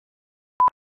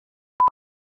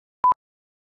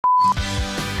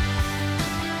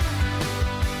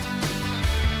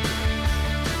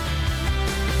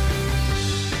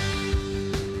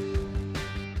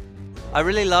I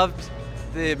really loved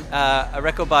a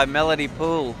record by Melody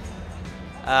Pool,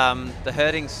 The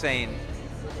Hurting Scene.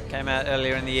 Came out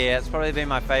earlier in the year. It's probably been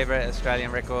my favourite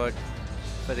Australian record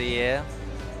for the year.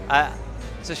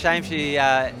 It's a shame she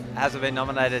hasn't been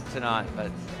nominated tonight,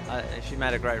 but she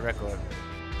made a great record.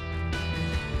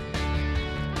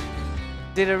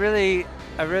 Did a really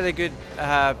good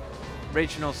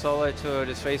regional solo tour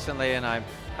just recently, and I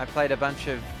played a bunch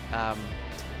of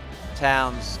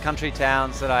country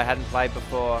towns that I hadn't played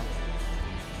before.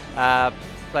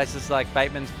 Places like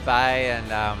Bateman's Bay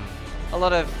and a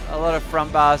lot of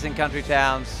front bars in country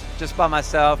towns, just by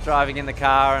myself driving in the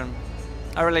car, and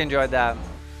I really enjoyed that.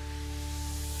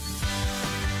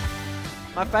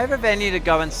 My favourite venue to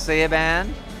go and see a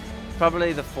band,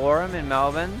 probably the Forum in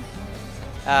Melbourne,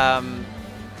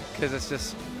 because it's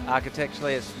just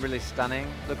architecturally it's really stunning,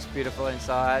 looks beautiful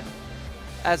inside.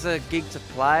 As a gig to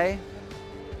play,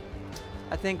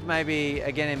 I think maybe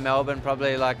again in Melbourne,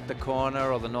 probably like the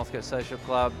Corner or the Northcote Social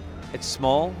Club. It's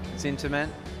small, it's intimate,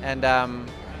 and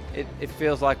it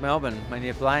feels like Melbourne when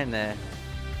you're playing there.